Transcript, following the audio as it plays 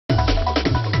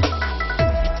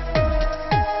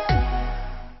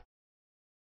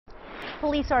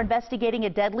Police are investigating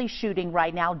a deadly shooting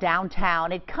right now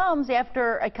downtown. It comes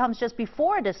just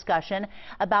before a discussion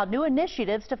about new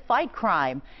initiatives to fight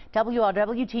crime.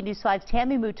 WLWT News 5's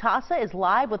Tammy Mutasa is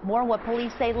live with more on what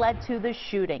police say led to the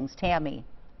shootings. Tammy.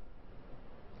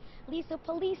 Lisa,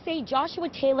 police say Joshua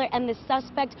Taylor and the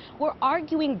suspect were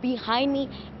arguing behind me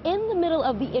in the middle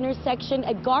of the intersection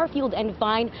at Garfield and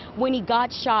Vine when he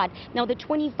got shot. Now, the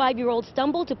 25-year-old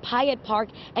stumbled to Pyatt Park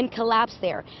and collapsed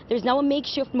there. There's now a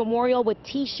makeshift memorial with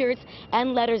T-shirts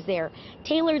and letters there.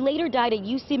 Taylor later died at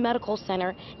UC Medical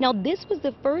Center. Now, this was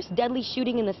the first deadly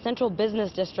shooting in the Central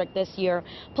Business District this year.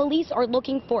 Police are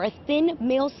looking for a thin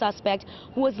male suspect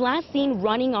who was last seen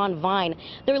running on Vine.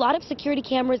 There are a lot of security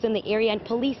cameras in the area, and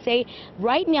police say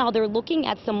right now they're looking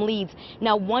at some leads.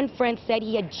 Now, one friend said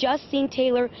he had just seen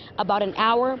Taylor about an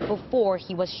hour before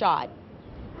he was shot.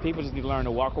 People just need to learn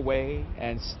to walk away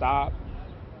and stop,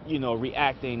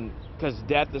 reacting, because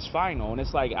death is final. And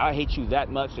it's like, I hate you that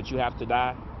much that you have to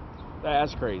die.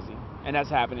 That's crazy. And that's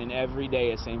happening every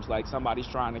day. It seems like somebody's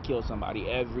trying to kill somebody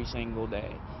every single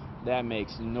day. That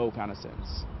makes no kind of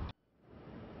sense.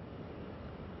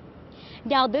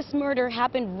 Now, this murder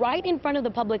happened right in front of the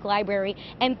public library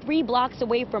and 3 blocks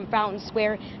away from Fountain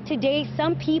Square. Today,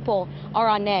 some people are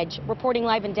on edge. Reporting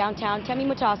live in downtown, Tammy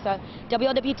Mutasa,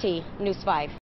 WLWT News 5.